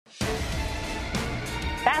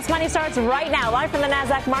Fast Money starts right now, live from the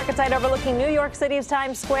NASDAQ market site overlooking New York City's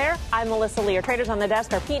Times Square. I'm Melissa Lee. Our traders on the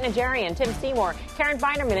desk are Pete Najarian, Tim Seymour, Karen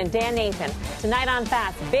Feinerman, and Dan Nathan. Tonight on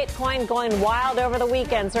Fast, Bitcoin going wild over the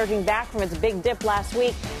weekend, surging back from its big dip last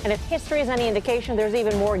week. And if history is any indication, there's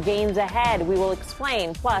even more gains ahead. We will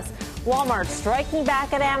explain. Plus, Walmart striking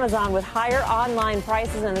back at Amazon with higher online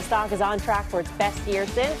prices, and the stock is on track for its best year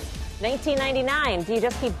since 1999. Do you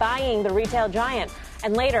just keep buying the retail giant?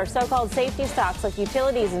 And later, so-called safety stocks like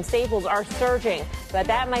utilities and staples are surging. But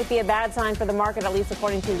that might be a bad sign for the market, at least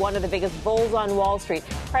according to one of the biggest bulls on Wall Street.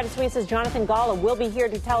 Credit Suisse's Jonathan Galla will be here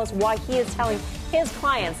to tell us why he is telling his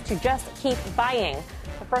clients to just keep buying.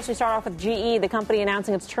 But first, we start off with GE, the company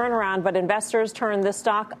announcing its turnaround, but investors turned the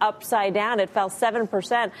stock upside down. It fell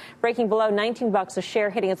 7%, breaking below $19 a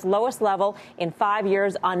share, hitting its lowest level in 5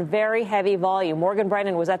 years on very heavy volume. Morgan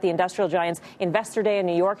Brennan was at the industrial giant's Investor Day in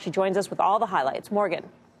New York. She joins us with all the highlights. Morgan.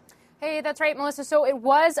 Hey, that's right, Melissa. So it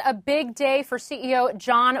was a big day for CEO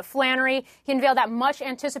John Flannery. He unveiled that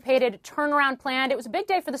much-anticipated turnaround plan. It was a big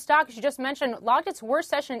day for the stock, as you just mentioned, logged its worst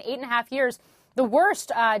session in 8.5 years. The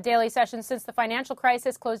worst daily session since the financial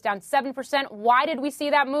crisis, closed down 7%. Why did we see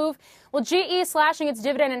that move? Well, GE is slashing its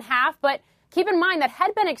dividend in half, but keep in mind that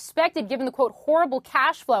had been expected given the, quote, horrible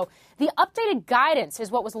cash flow. The updated guidance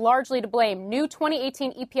is what was largely to blame. New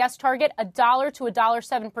 2018 EPS target, $1 to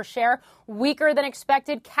 $1.07 per share, weaker than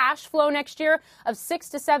expected. Cash flow next year of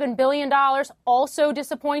 $6 to $7 billion, also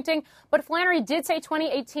disappointing. But Flannery did say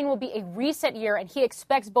 2018 will be a reset year, and he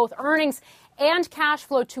expects both earnings and cash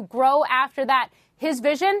flow to grow after that. His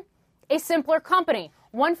vision? A simpler company.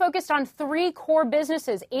 One focused on three core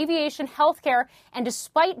businesses, aviation, healthcare, and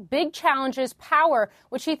despite big challenges, power,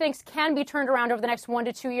 which he thinks can be turned around over the next 1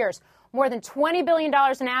 to 2 years. More than $20 billion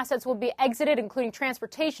in assets will be exited, including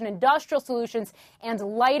transportation, industrial solutions, and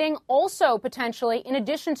lighting. Also, potentially, in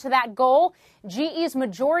addition to that goal, GE's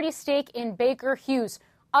majority stake in Baker Hughes.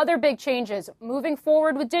 Other big changes, moving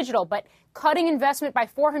forward with digital, but cutting investment by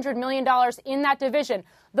 $400 million in that division.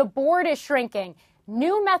 The board is shrinking.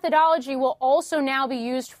 New methodology will also now be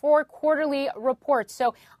used for quarterly reports.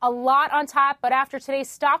 So a lot on top, but after today's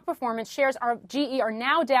stock performance, shares of GE are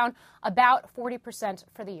now down about 40%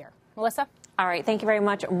 for the year. Melissa? All right. Thank you very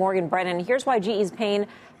much, Morgan Brennan. Here's why GE's pain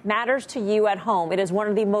matters to you at home. It is one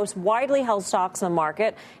of the most widely held stocks in the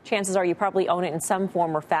market. Chances are you probably own it in some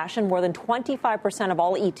form or fashion. More than 25% of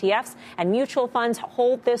all ETFs and mutual funds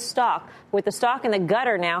hold this stock. With the stock in the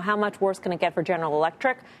gutter now, how much worse can it get for General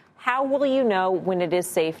Electric? How will you know when it is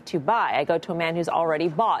safe to buy? I go to a man who's already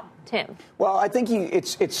bought. Tim. Well, I think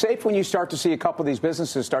it's safe when you start to see a couple of these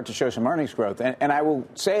businesses start to show some earnings growth. And I will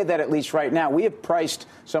say that at least right now, we have priced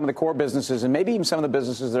some of the core businesses and maybe even some of the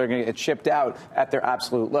businesses that are going to get shipped out at their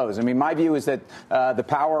absolute lows. I mean, my view is that the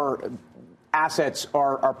power assets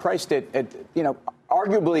are priced at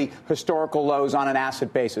arguably historical lows on an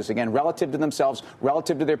asset basis, again, relative to themselves,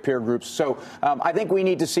 relative to their peer groups. So I think we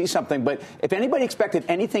need to see something. But if anybody expected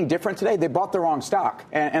anything different today, they bought the wrong stock.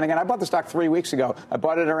 And again, I bought the stock 3 weeks ago. I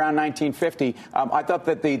bought it around $19.50. I thought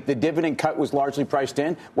that the dividend cut was largely priced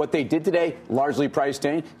in. What they did today, largely priced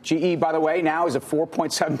in. GE, by the way, now is a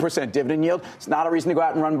 4.7% dividend yield. It's not a reason to go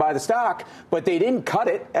out and run buy the stock. But they didn't cut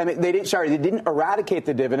it. I mean, they didn't eradicate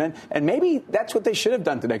the dividend. And maybe that's what they should have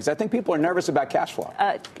done today, because I think people are nervous about cash flow.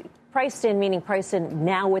 Priced in, meaning priced in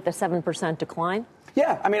now with a 7% decline?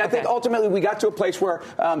 Yeah, I mean, I think ultimately we got to a place where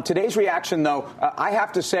today's reaction, though, I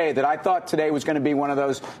have to say that I thought today was going to be one of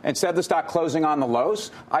those, instead of the stock closing on the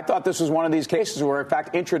lows, I thought this was one of these cases where, in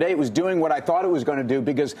fact, intraday it was doing what I thought it was going to do,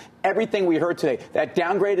 because everything we heard today, that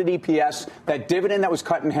downgraded EPS, that dividend that was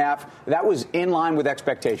cut in half, that was in line with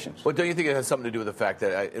expectations. Well, don't you think it has something to do with the fact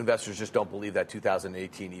that investors just don't believe that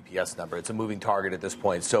 2018 EPS number? It's a moving target at this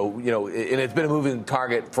point. So, and it's been a moving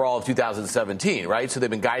target for all of 2017, right? So they've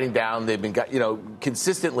been guiding down. They've been,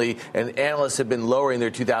 consistently, and analysts have been lowering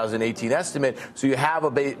their 2018 estimate. So you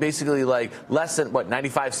have basically like less than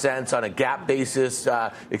 95 cents on a GAAP basis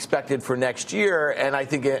expected for next year. And I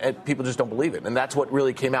think people just don't believe it. And that's what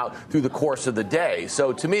really came out through the course of the day.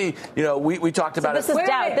 So to me, we talked about this. This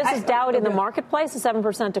is doubt in the marketplace, a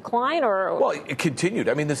 7% decline, or? Well, it continued.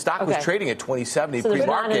 I mean, the stock was trading at 2070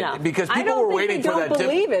 pre-market because people were waiting for that. I don't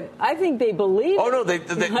believe it. I think they believe it. Oh no, they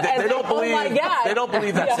don't believe. Oh my God. They don't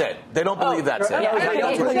believe that's it. They don't believe that's it.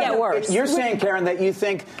 It could get worse. You're saying, Karen, that you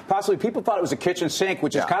think possibly people thought it was a kitchen sink,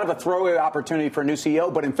 which is kind of a throwaway opportunity for a new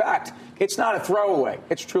CEO, but in fact, it's not a throwaway.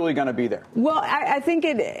 It's truly going to be there. Well, I think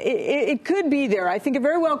it could be there. I think it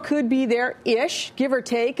very well could be there-ish, give or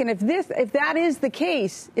take. And if that is the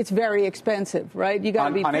case, it's very expensive, right? You got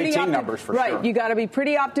to be on pretty 18 numbers for right. sure. You got to be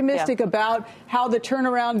pretty optimistic about how the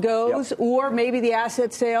turnaround goes, or maybe the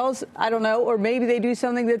asset sales. I don't know, or maybe they do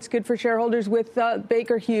something that's good for shareholders with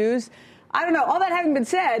Baker Hughes. I don't know. All that having been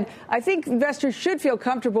said, I think investors should feel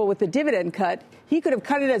comfortable with the dividend cut. He could have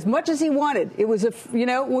cut it as much as he wanted. It was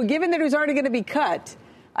given that it was already going to be cut,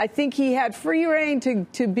 I think he had free reign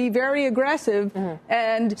to be very aggressive.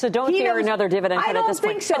 And so don't fear another dividend cut at this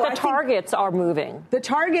point. So. But the targets are moving. The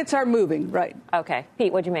targets are moving, right. Okay.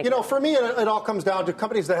 Pete, what'd you make? For me, it all comes down to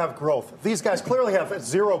companies that have growth. These guys clearly have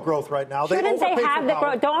zero growth right now. Shouldn't they have the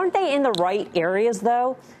growth? Aren't they in the right areas,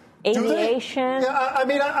 though? Aviation. Yeah,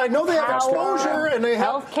 I know they have exposure, and they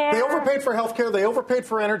have healthcare. They overpaid for healthcare. They overpaid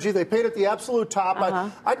for energy. They paid at the absolute top.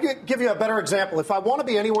 I'd give you a better example. If I want to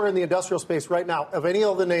be anywhere in the industrial space right now, of any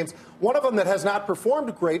of the names, one of them that has not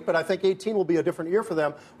performed great, but I think 18 will be a different year for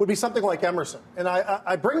them, would be something like Emerson. And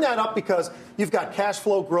I bring that up because you've got cash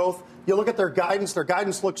flow growth. You look at their guidance. Their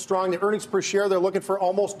guidance looks strong. The earnings per share, they're looking for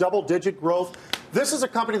almost double-digit growth. This is a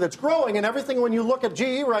company that's growing, and everything, when you look at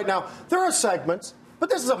GE right now, there are segments. But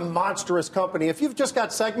this is a monstrous company. If you've just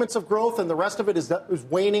got segments of growth and the rest of it is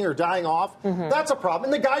waning or dying off, that's a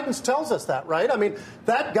problem. And the guidance tells us that, right? I mean,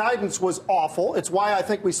 that guidance was awful. It's why I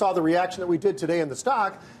think we saw the reaction that we did today in the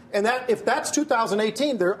stock. And that if that's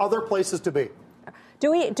 2018, there are other places to be. Do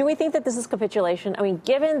we think that this is capitulation? I mean,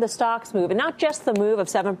 given the stock's move, and not just the move of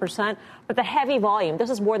 7%, but the heavy volume. This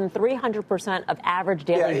is more than 300% of average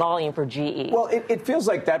daily volume for GE. Well, it feels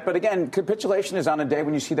like that. But again, capitulation is on a day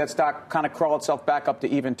when you see that stock kind of crawl itself back up to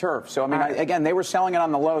even turf. So, I mean, again, they were selling it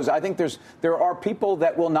on the lows. I think there are people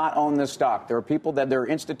that will not own this stock. There are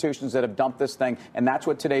institutions that have dumped this thing. And that's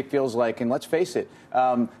what today feels like. And let's face it,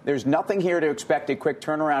 there's nothing here to expect a quick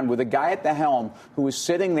turnaround with a guy at the helm who is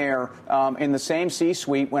sitting there in the same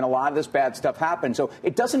C-suite when a lot of this bad stuff happened. So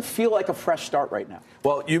it doesn't feel like a fresh start right now.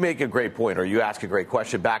 Well, you make a great point, or you ask a great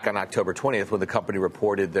question. Back on October 20th, when the company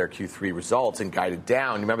reported their Q3 results and guided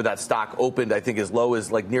down, you remember that stock opened, I think, as low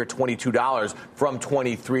as like near $22 from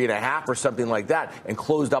 $23.5 or something like that, and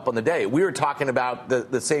closed up on the day. We were talking about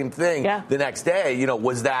the same thing the next day.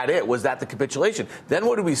 Was that it? Was that the capitulation? Then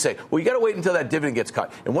what did we say? Well, you got to wait until that dividend gets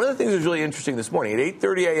cut. And one of the things that was really interesting this morning, at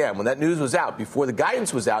 8:30 a.m., when that news was out, before the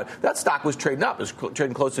guidance was out, that stock was trading up. It was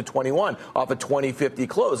trading close to 21 off a 20.50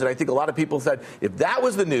 close. And I think a lot of people said, if that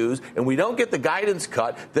was the news and we don't get the guidance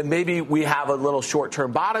cut, then maybe we have a little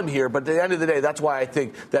short-term bottom here. But at the end of the day, that's why I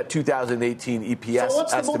think that 2018 EPS so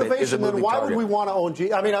what's the motivation then? Why would we want to own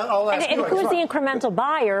GE? I mean, I'll ask you. And who's the incremental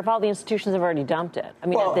buyer if all the institutions have already dumped it? I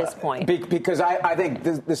mean, at this point. Because I think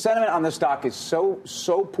the sentiment on the stock is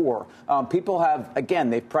so poor. People have, again,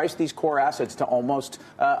 they've priced these core assets to almost,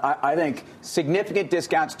 I think, significant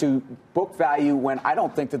discounts to book value when I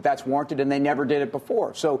don't think that that's warranted, and they never did it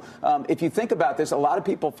before. So if you think about this, a lot of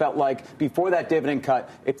people felt like before that dividend cut,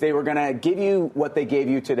 if they were going to give you what they gave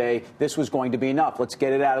you today, this was going to be enough. Let's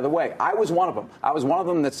get it out of the way. I was one of them. I was one of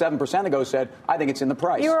them that 7% ago said, I think it's in the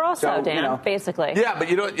price. You were also, Dan, basically. Yeah, but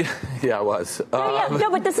yeah, I was. No,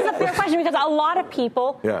 but this is a fair question because a lot of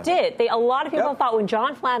people did. A lot of people thought when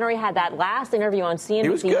John Flannery had that last interview on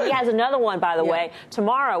CNBC, he has another one, by the way,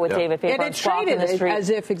 tomorrow with David Faber. And it traded as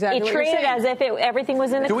if exactly it traded as if everything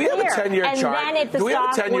was in the clear. Do we have a 10-year chart? And then the do we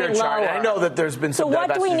have a 10-year chart? Lower. I know that there's been some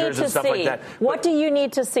divestitures and stuff like that. What do you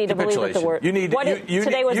need to see to believe that the word?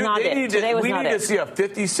 Today was not it. We need to see a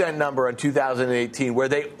 50-cent number in 2018 where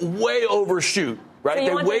they way overshoot, right?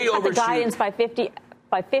 So they way overshoot. The guidance by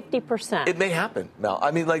 50%. It may happen, Mel.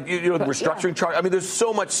 I mean, like, the restructuring chart. I mean, there's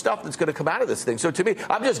so much stuff that's going to come out of this thing. So to me,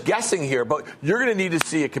 I'm just guessing here, but you're going to need to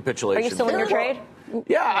see a capitulation. Are you still in your trade?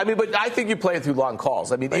 Yeah, I mean, but I think you play it through long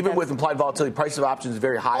calls. I mean, even with implied volatility, price of options is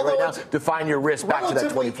very high right now. Define your risk back to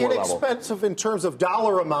that 24 level. It's inexpensive in terms of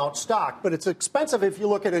dollar amount stock, but it's expensive if you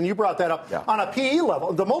look at it, and you brought that up, on a PE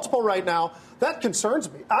level. The multiple right now, that concerns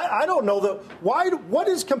me. I don't know what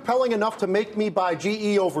is compelling enough to make me buy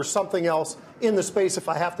GE over something else in the space if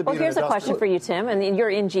I have to be. Well, here's a question for you, Tim, and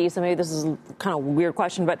you're in GE, so maybe this is kind of a weird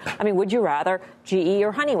question, but I mean, would you rather GE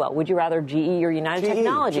or Honeywell? Would you rather GE or United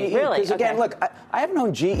Technology? GE, really? Because again, look, I haven't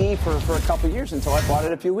owned GE for a couple of years until I bought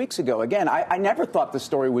it a few weeks ago. Again, I never thought the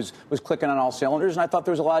story was clicking on all cylinders, and I thought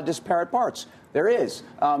there was a lot of disparate parts. There is.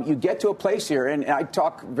 You get to a place here, and I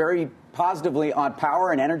talk very positively on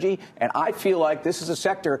power and energy, and I feel like this is a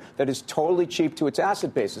sector that is totally cheap to its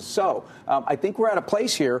asset basis. So I think we're at a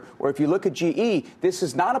place here where if you look at GE, this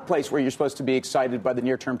is not a place where you're supposed to be excited by the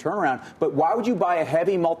near-term turnaround. But why would you buy a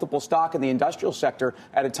heavy multiple stock in the industrial sector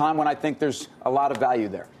at a time when I think there's a lot of value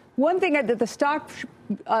there? One thing that the stock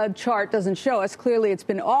chart doesn't show us, clearly it's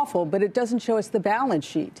been awful, but it doesn't show us the balance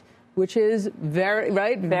sheet, which is very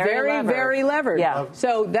levered. Yeah.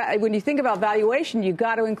 So that, when you think about valuation, you've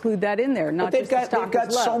got to include that in there. Not they've just got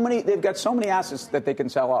they've got so many assets that they can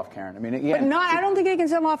sell off, Karen. I mean, again, I don't think they can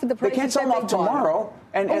sell them off at the price. They can't sell them off tomorrow,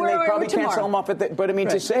 and they probably can't sell them off at the. But I mean,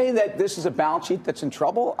 to say that this is a balance sheet that's in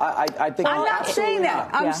trouble, I think I'm not saying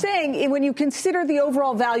that. Not. I'm saying when you consider the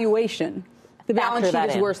overall valuation, the balance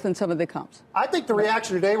sheet is worse than some of the comps. I think the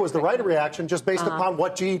reaction today was the right reaction just based upon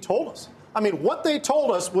what GE told us. I mean, what they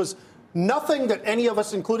told us was nothing that any of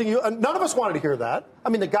us, including you, none of us wanted to hear that. I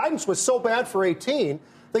mean, the guidance was so bad for 18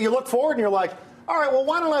 that you look forward and you're like, all right, well,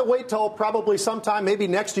 why don't I wait till probably sometime, maybe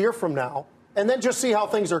next year from now, and then just see how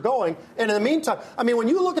things are going. And in the meantime, I mean, when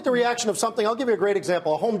you look at the reaction of something, I'll give you a great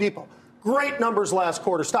example, a Home Depot. Great numbers last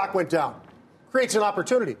quarter. Stock went down. Creates an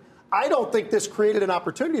opportunity. I don't think this created an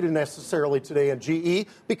opportunity necessarily today in GE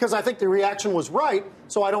because I think the reaction was right,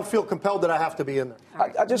 so I don't feel compelled that I have to be in there.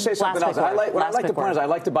 I'll just say something else. What I like to point out is I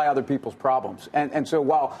like to buy other people's problems. And so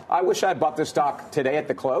while I wish I had bought this stock today at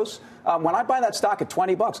the close, when I buy that stock at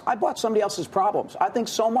 $20, I bought somebody else's problems. I think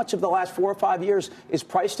so much of the last 4 or 5 years is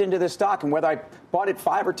priced into this stock. And whether I bought it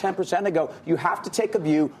 5 or 10% ago, you have to take a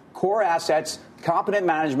view, core assets, competent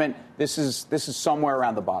management. This is somewhere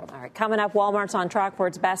around the bottom. All right, coming up, Walmart's on track for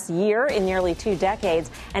its best year in nearly 2 decades,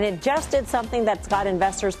 and it just did something that's got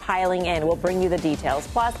investors piling in. We'll bring you the details.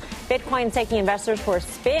 Plus, Bitcoin's taking investors for a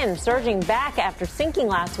spin, surging back after sinking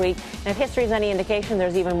last week. And if history is any indication,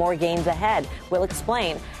 there's even more gains ahead. We'll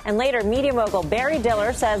explain. And later, media mogul Barry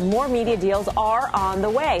Diller says more media deals are on the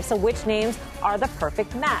way. So which names are the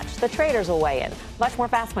perfect match? The traders will weigh in. Much more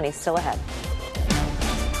Fast Money still ahead.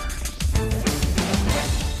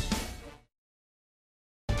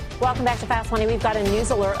 Welcome back to Fast Money. We've got a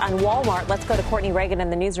news alert on Walmart. Let's go to Courtney Reagan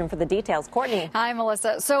in the newsroom for the details. Courtney. Hi,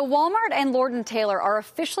 Melissa. So Walmart and Lord & Taylor are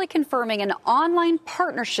officially confirming an online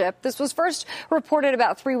partnership. This was first reported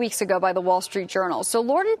about 3 weeks ago by the Wall Street Journal. So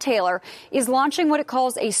Lord & Taylor is launching what it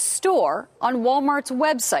calls a store on Walmart's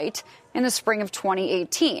website in the spring of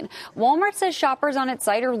 2018. Walmart says shoppers on its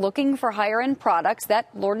site are looking for higher-end products that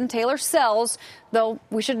Lord & Taylor sells, though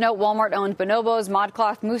we should note Walmart owns Bonobos,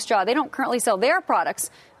 ModCloth, Moose Jaw. They don't currently sell their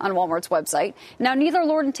products on Walmart's website. Now, neither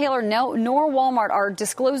Lord & Taylor nor Walmart are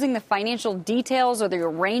disclosing the financial details or the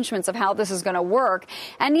arrangements of how this is going to work,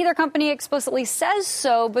 and neither company explicitly says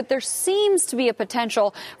so, but there seems to be a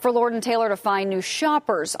potential for Lord & Taylor to find new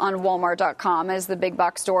shoppers on Walmart.com as the big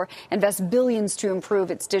box store invests billions to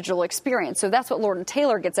improve its digital experience. So that's what Lord &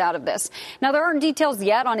 Taylor gets out of this. Now, there aren't details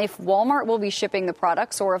yet on if Walmart will be shipping the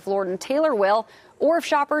products or if Lord & Taylor will, or if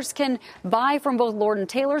shoppers can buy from both Lord &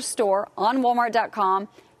 Taylor's store on Walmart.com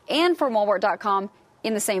and from Walmart.com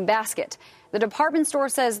in the same basket. The department store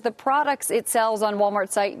says the products it sells on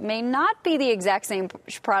Walmart's site may not be the exact same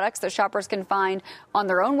products that shoppers can find on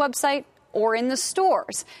their own website or in the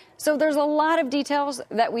stores. So there's a lot of details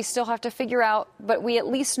that we still have to figure out, but we at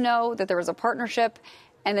least know that there is a partnership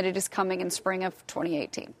and that it is coming in spring of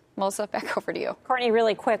 2018. Melissa, back over to you. Courtney,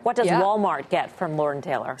 really quick, what does Walmart get from Lord &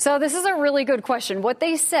 Taylor? So this is a really good question. What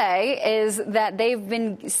they say is that they've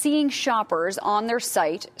been seeing shoppers on their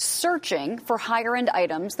site searching for higher-end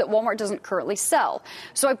items that Walmart doesn't currently sell.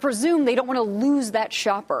 So I presume they don't want to lose that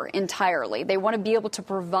shopper entirely. They want to be able to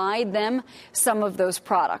provide them some of those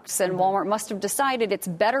products. And Walmart must have decided it's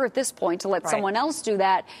better at this point to let someone else do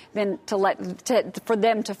that than for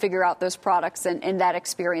them to figure out those products and that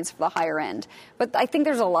experience for the higher end. But I think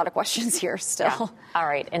there's a lot of questions here still. Yeah. All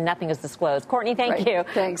right, and nothing is disclosed. Courtney, thank you.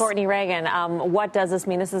 Thanks. Courtney Reagan, what does this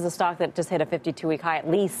mean? This is a stock that just hit a 52-week high at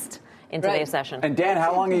least in today's session. And Dan,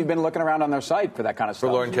 how long have you been looking around on their site for that kind of stuff?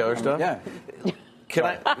 For Lord & Taylor stuff? Yeah.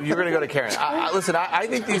 You're going to go to Karen. Listen, I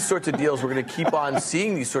think these sorts of deals, we're going to keep on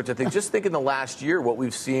seeing these sorts of things. Just think in the last year, what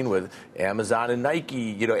we've seen with Amazon and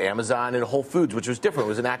Nike, Amazon and Whole Foods, which was different.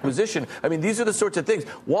 It was an acquisition. I mean, thase are the sorts of things.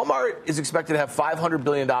 Walmart is expected to have $500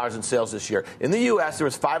 billion in sales this year. In the U.S., there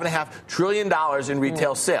was $5.5 trillion in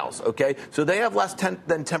retail sales, okay? So they have less than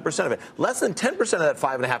 10% of it. Less than 10% of that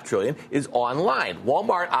 $5.5 trillion is online.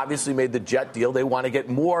 Walmart obviously made the Jet deal. They want to get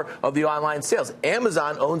more of the online sales.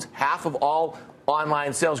 Amazon owns half of all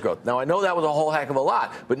online sales growth. Now, I know that was a whole heck of a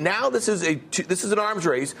lot, but now this is an arms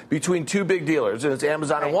race between two big dealers, and it's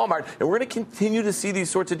Amazon and Walmart, and we're going to continue to see these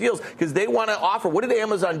sorts of deals because they want to offer. What did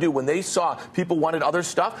Amazon do when they saw people wanted other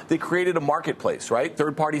stuff? They created a marketplace, right?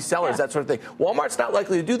 Third-party sellers, that sort of thing. Walmart's not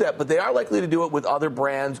likely to do that, but they are likely to do it with other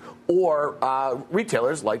brands or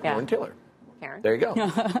retailers like Lord & Taylor. Karen. There you go.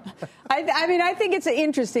 I think it's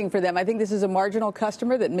interesting for them. I think this is a marginal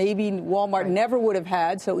customer that maybe Walmart never would have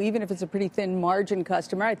had. So even if it's a pretty thin margin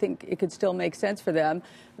customer, I think it could still make sense for them.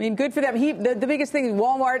 I mean, good for them. The biggest thing is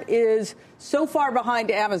Walmart is so far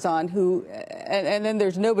behind Amazon, and then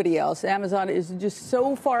there's nobody else. Amazon is just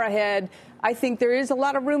so far ahead. I think there is a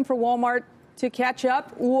lot of room for Walmart to catch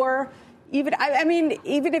up, or even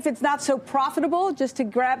if it's not so profitable, just to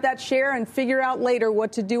grab that share and figure out later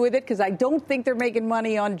what to do with it, because I don't think they're making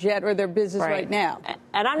money on Jet or their business right now.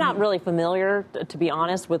 And I'm not really familiar, to be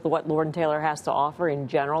honest, with what Lord & Taylor has to offer in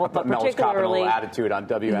general, but particularly attitude on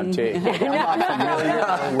WMT.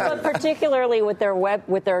 but particularly with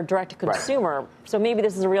their direct to consumer. So maybe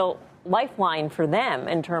this is a real lifeline for them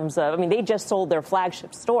in terms of, they just sold their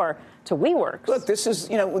flagship store to WeWorks. Look, this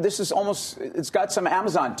is almost, it's got some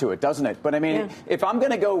Amazon to it, doesn't it? But if I'm going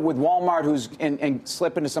to go with Walmart, who's and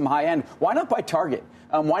slip into some high end, why not buy Target?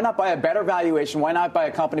 Why not buy a better valuation? Why not buy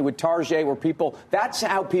a company with Target where that's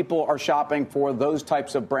how people are shopping for those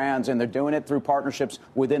types of brands, and they're doing it through partnerships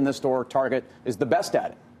within the store. Target is the best at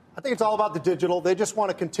it. I think it's all about the digital. They just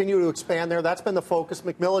want to continue to expand there. That's been the focus.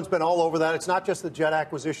 Macmillan's been all over that. It's not just the Jet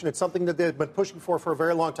acquisition. It's something that they've been pushing for a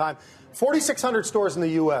very long time. 4,600 stores in the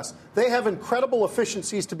U.S. They have incredible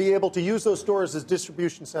efficiencies to be able to use those stores as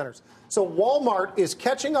distribution centers. So Walmart is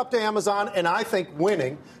catching up to Amazon and I think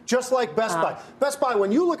winning, just like Best Buy. Best Buy,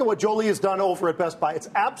 when you look at what Jolie has done over at Best Buy, it's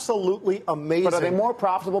absolutely amazing. But are they more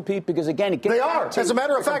profitable, Pete? Because, again, it gets They are. As a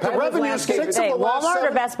matter of fact, the revenue is 6 of the last Walmart 7.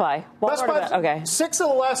 or Best Buy? Okay. 6 of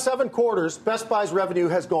the last 7 quarters, Best Buy's revenue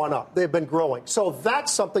has gone up. They've been growing. So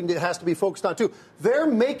that's something that has to be focused on, too. They're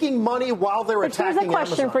making money while they're attacking Amazon.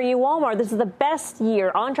 Here's a question for you, Walmart. This is the best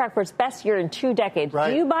year, on track for its best year in 2 decades.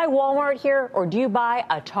 Right. Do you buy Walmart here, or do you buy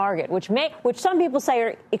a Target, which some people say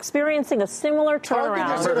are experiencing a similar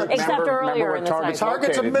turnaround, except earlier in the cycle?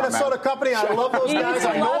 Target's a Minnesota company. I love those guys.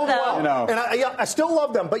 I know them well. And I still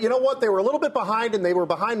love them. But you know what? They were a little bit behind, and they were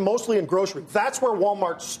behind mostly in grocery. That's where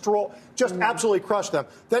Walmart just absolutely crushed them.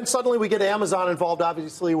 Then suddenly we get Amazon involved,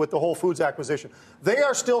 obviously, with the Whole Foods acquisition. They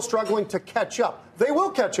are still struggling to catch up. They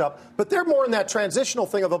will catch up, but they're more in that transitional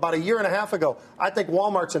thing of about a year and a half ago. I think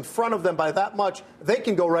Walmart's in front of them by that much. They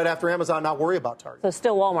can go right after Amazon, not worry about Target. So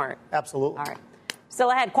still Walmart. Absolutely. All right.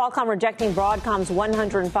 Still ahead, Qualcomm rejecting Broadcom's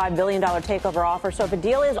 $105 billion takeover offer. So if a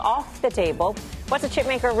deal is off the table, what's a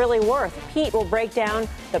chipmaker really worth? Pete will break down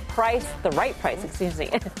the right price,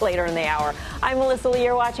 later in the hour. I'm Melissa Lee.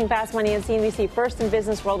 You're watching Fast Money on CNBC, first in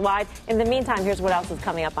business worldwide. In the meantime, here's what else is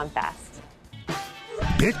coming up on Fast.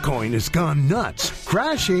 Bitcoin has gone nuts,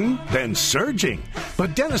 crashing, then surging.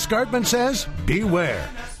 But Dennis Gartman says, beware.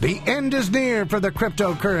 The end is near for the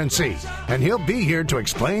cryptocurrency, and he'll be here to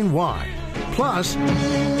explain why. Plus,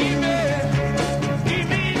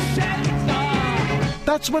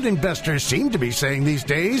 that's what investors seem to be saying these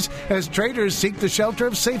days as traders seek the shelter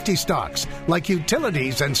of safety stocks like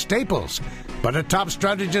utilities and staples. But a top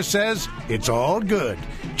strategist says it's all good.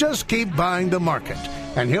 Just keep buying the market.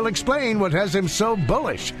 And he'll explain what has him so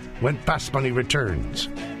bullish when Fast Money returns.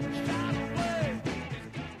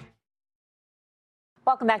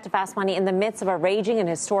 Welcome back to Fast Money. In the midst of a raging and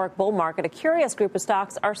historic bull market, a curious group of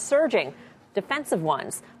stocks are surging. Defensive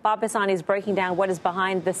ones. Bob Pisani is breaking down what is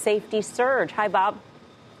behind the safety surge. Hi, Bob.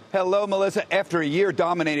 Hello, Melissa. After a year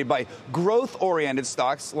dominated by growth-oriented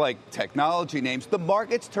stocks like technology names, the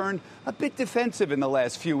market's turned a bit defensive in the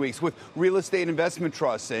last few weeks, with real estate investment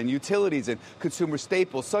trusts and utilities and consumer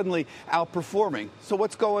staples suddenly outperforming. So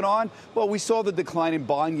what's going on? Well, we saw the decline in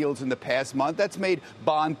bond yields in the past month. That's made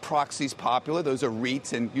bond proxies popular. Those are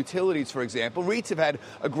REITs and utilities, for example. REITs have had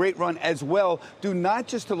a great run as well, due not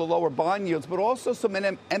just to the lower bond yields, but also some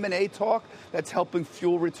M&A talk that's helping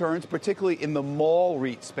fuel returns, particularly in the mall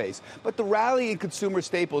REIT space. But the rally in consumer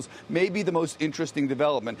staples may be the most interesting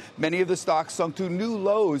development. Many of the stocks sunk to new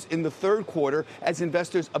lows in the third quarter as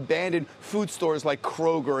investors abandoned food stores like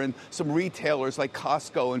Kroger and some retailers like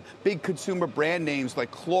Costco and big consumer brand names like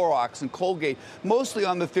Clorox and Colgate, mostly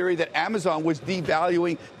on the theory that Amazon was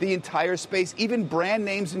devaluing the entire space, even brand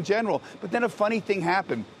names in general. But then a funny thing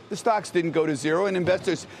happened. the stocks didn't go to zero, and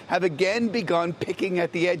investors have again begun picking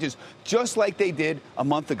at the edges, just like they did a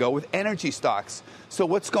month ago with energy stocks. So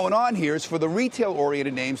what's going on here is for the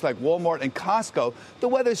retail-oriented names like Walmart and Costco, the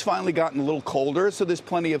weather's finally gotten a little colder, so there's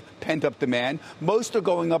plenty of pent-up demand. Most are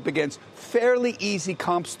going up against fairly easy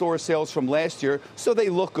comp store sales from last year, so they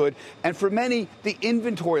look good. And for many, the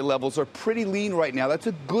inventory levels are pretty lean right now. That's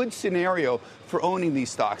a good scenario for owning these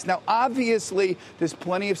stocks. Now, obviously, there's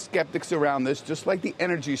plenty of skeptics around this, just like the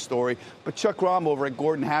energy story. But Chuck Rahm over at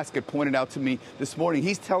Gordon Haskett pointed out to me this morning,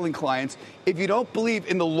 he's telling clients, if you don't believe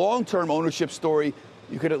in the long-term ownership story,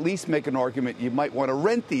 you could at least make an argument you might want to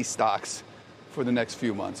rent these stocks for the next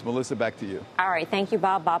few months. Melissa, back to you. All right. Thank you,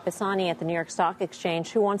 Bob. Bob Pisani at the New York Stock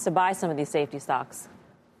Exchange. Who wants to buy some of these safety stocks?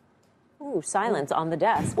 Ooh, silence on the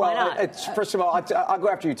desk. Why not? First of all, I'll go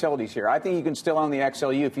after utilities here. I think you can still own the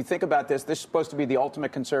XLU. If you think about this is supposed to be the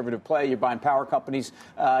ultimate conservative play. You're buying power companies.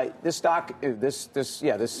 This stock, this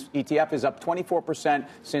ETF is up 24%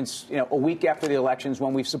 since a week after the elections,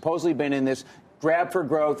 when we've supposedly been in this grab for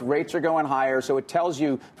growth. Rates are going higher. So it tells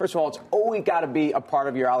you, first of all, it's always got to be a part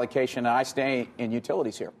of your allocation. And I stay in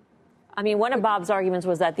utilities here. I mean, one of Bob's arguments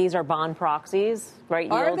was that these are bond proxies,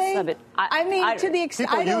 right? Are they? I mean, to the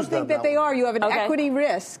extent, I don't think that they are. You have an equity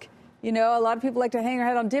risk. A lot of people like to hang their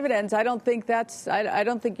head on dividends. I don't think I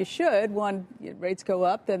don't think you should. One, rates go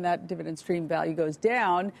up, then that dividend stream value goes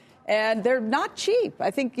down. And they're not cheap.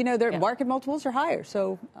 I think, their market multiples are higher.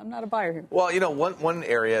 So I'm not a buyer here. Well, one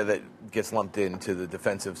area that gets lumped into the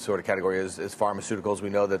defensive sort of category is pharmaceuticals. We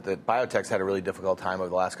know that biotech's had a really difficult time over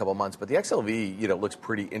the last couple of months. But the XLV, looks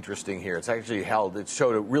pretty interesting here. It's actually it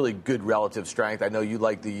showed a really good relative strength. I know you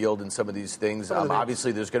like the yield in some of these things.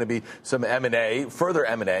 Obviously, there's going to be some further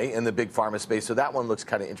M&A in the big pharma space. So that one looks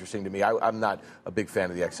kind of interesting to me. I'm not a big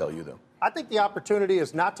fan of the XLU, though. I think the opportunity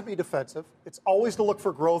is not to be defensive. It's always to look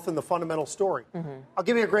for growth in the fundamental story. Mm-hmm. I'll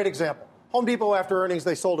give you a great example. Home Depot, after earnings,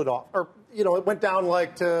 they sold it off. Or, it went down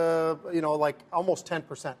like almost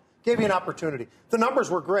 10%. Gave you an opportunity. The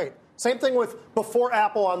numbers were great. Same thing with before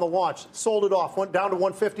Apple on the launch. Sold it off. Went down to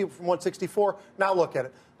 150 from 164. Now look at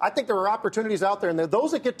it. I think there are opportunities out there. And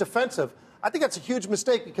those that get defensive, I think that's a huge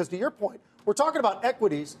mistake because, to your point, we're talking about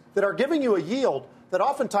equities that are giving you a yield that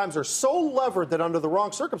oftentimes are so levered that under the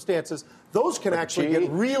wrong circumstances, those can actually get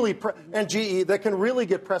really, and GE, that can really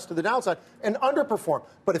get pressed to the downside and underperform.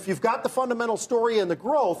 But if you've got the fundamental story and the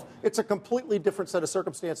growth, it's a completely different set of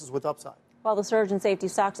circumstances with upside. Well, the surge in safety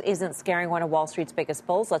stocks isn't scaring one of Wall Street's biggest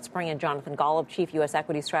bulls. Let's bring in Jonathan Golub, Chief U.S.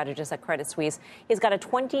 Equity Strategist at Credit Suisse. He's got a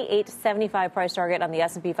 28.75 price target on the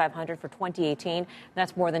S&P 500 for 2018.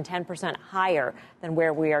 That's more than 10% higher than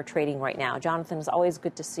where we are trading right now. Jonathan, it's always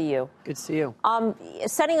good to see you. Good to see you.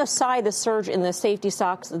 Setting aside the surge in the safety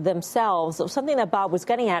stocks themselves, something that Bob was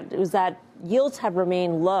getting at was that yields have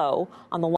remained low on the